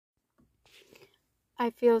I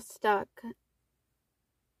feel stuck.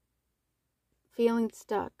 Feeling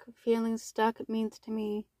stuck. Feeling stuck means to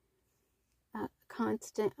me a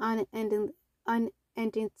constant,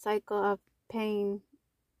 unending cycle of pain,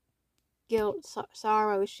 guilt,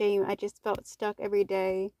 sorrow, shame. I just felt stuck every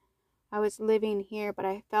day. I was living here, but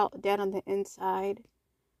I felt dead on the inside.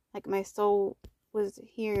 Like my soul was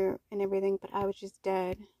here and everything, but I was just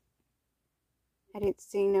dead. I didn't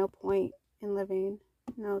see no point in living.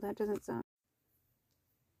 No, that doesn't sound.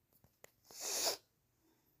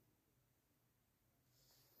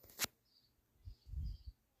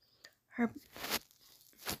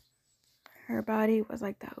 Her body was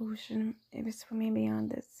like the ocean. It was swimming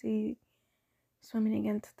beyond the sea, swimming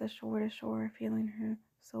against the shore, feeling her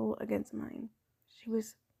soul against mine. She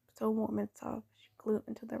was so warm and soft. She glued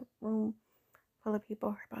into the room full of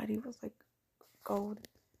people. Her body was like gold,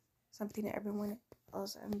 something that everyone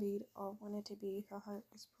else envied or wanted to be. Her heart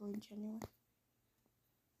was pure and genuine.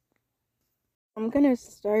 I'm gonna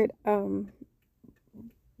start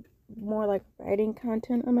more like writing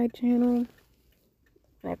content on my channel.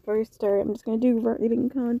 When I first start, I'm just gonna do writing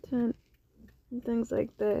content and things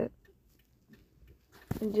like that,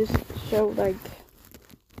 and just show like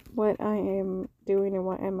what I am doing and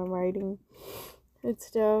what I'm writing and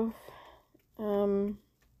stuff. Like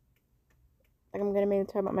I'm gonna mainly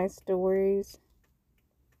talk about my stories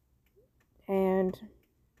and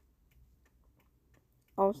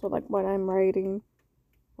also like what I'm writing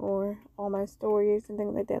or all my stories and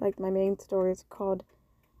things like that. Like my main story is called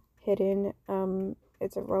Hidden.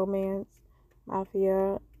 It's a romance,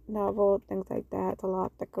 mafia novel, things like that. It's a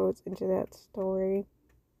lot that goes into that story.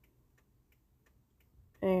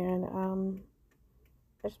 And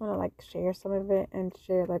I just want to like share some of it and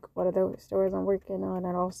share like what are the stories I'm working on,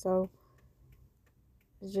 and also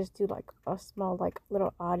just do like a small like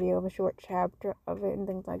little audio of a short chapter of it and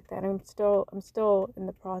things like that. I'm still in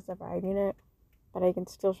the process of writing it, but I can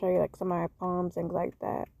still show you like some of my poems, things like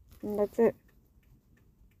that. And that's it.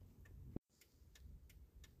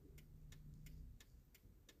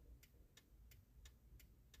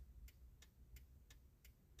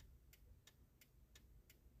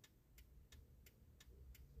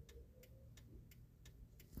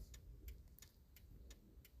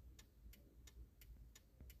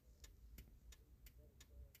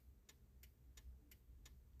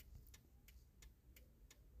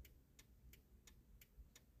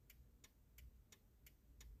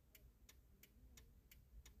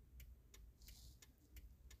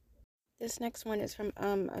 This next one is from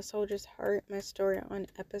A Soldier's Heart, my story on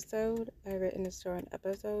episode. I written the story on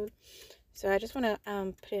episode. So I just want to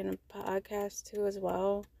put it in a podcast too as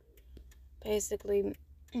well. Basically,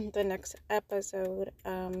 the next episode,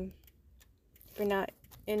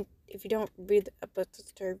 if you don't read the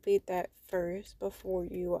episode, read that first before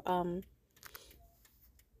you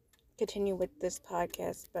continue with this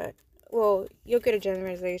podcast. But well, you'll get a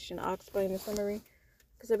generalization. I'll explain the summary.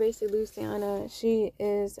 So basically, Luciana, she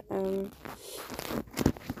is in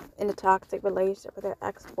a toxic relationship with her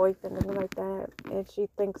ex-boyfriend and like that, and she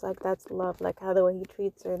thinks like that's love, like how the way he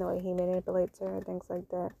treats her and the way he manipulates her and things like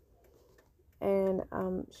that. And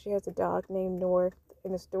she has a dog named North,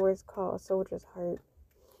 and the story is called A Soldier's Heart.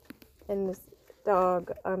 And this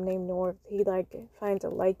dog named North, he like finds a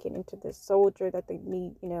liking into this soldier that they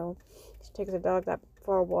meet. She takes the dog out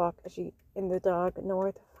for a walk, and the dog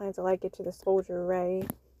North finds a liking to the soldier Ray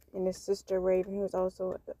and his sister Raven, who is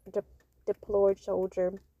also a deployed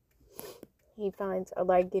soldier. He finds a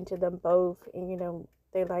liking to them both, and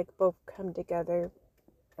they like both come together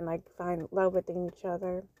and like find love within each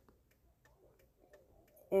other.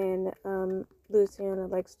 And Luciana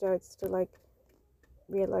like starts to like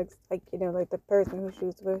realize like like the person who she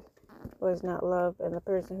was with was not love, and the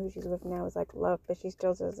person who she's with now is like love, but she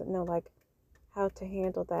still doesn't know like how to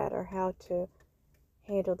handle that or how to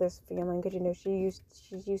handle this feeling, because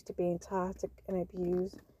she's used to being toxic and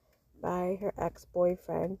abused by her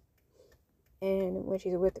ex-boyfriend. And when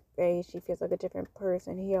she's with Ray, she feels like a different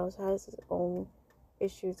person. He also has his own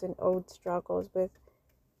issues and old struggles with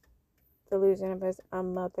the losing of his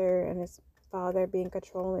mother and his father being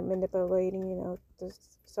controlling, manipulating,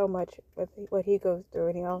 just so much with what he goes through.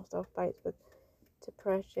 And he also fights with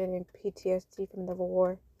depression and PTSD from the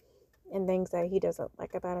war and things that he doesn't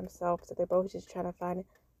like about himself. So they're both just trying to find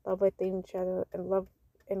love within each other and love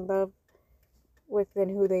within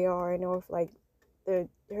who they are. And North, like, her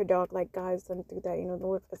dog like guides them through that.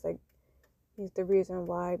 North is like, he's the reason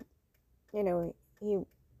why, he's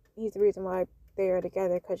the reason why they are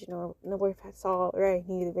together, because North saw Ray,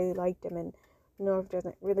 he really liked him, and North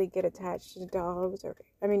doesn't really get attached to dogs,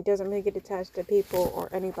 doesn't really get attached to people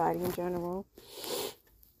or anybody in general.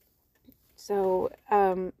 So,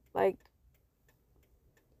 like,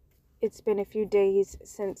 it's been a few days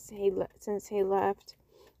since he left. I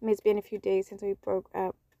mean, it's been a few days since we broke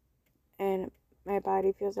up, and my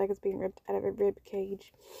body feels like it's being ripped out of a rib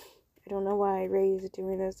cage. I don't know why Ray is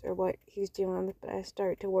doing this or what he's doing, but I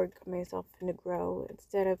start to work on myself and to grow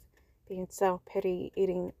instead of being self-pity,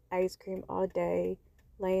 eating ice cream all day,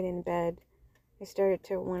 laying in bed. I started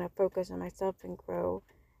to want to focus on myself and grow,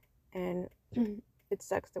 and it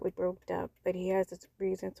sucks that we broke up, but he has his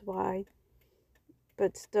reasons why.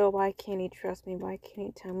 But still, why can't he trust me? Why can't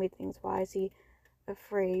he tell me things? Why is he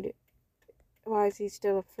afraid? Why is he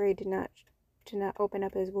still afraid to not open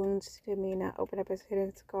up his wounds to me, not open up his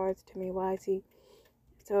hidden scars to me? Why is he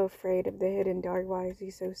so afraid of the hidden dark? Why is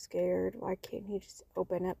he so scared? Why can't he just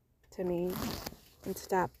open up to me and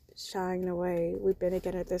stop shying away? We've been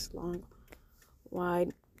together this long. Why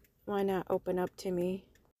not open up to me?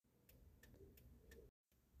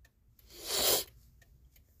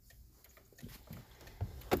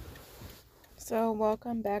 So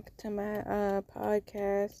welcome back to my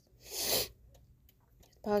podcast. This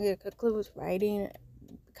podcast includes writing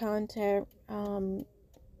content,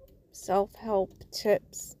 self-help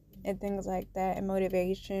tips and things like that, and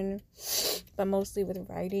motivation, but mostly with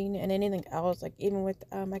writing and anything else, like even with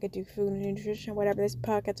I could do food and nutrition, whatever. This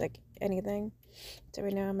podcast, like anything. So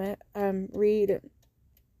right now I'm at read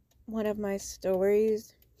one of my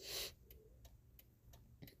stories.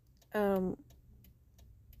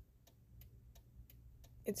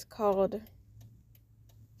 It's called,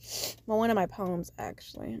 well, one of my poems,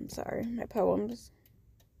 actually. I'm sorry, my poems.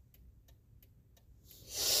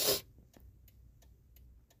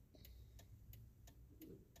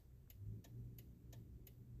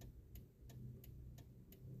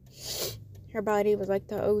 Her body was like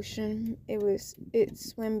the ocean. It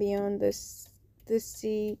swam beyond this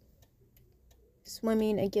sea,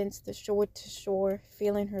 swimming against the shore to shore,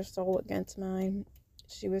 feeling her soul against mine.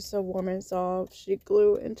 She was so warm and soft. She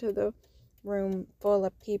grew into the room full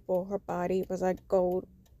of people. Her body was like gold,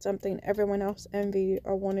 something everyone else envied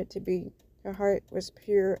or wanted to be. Her heart was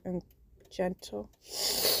pure and gentle.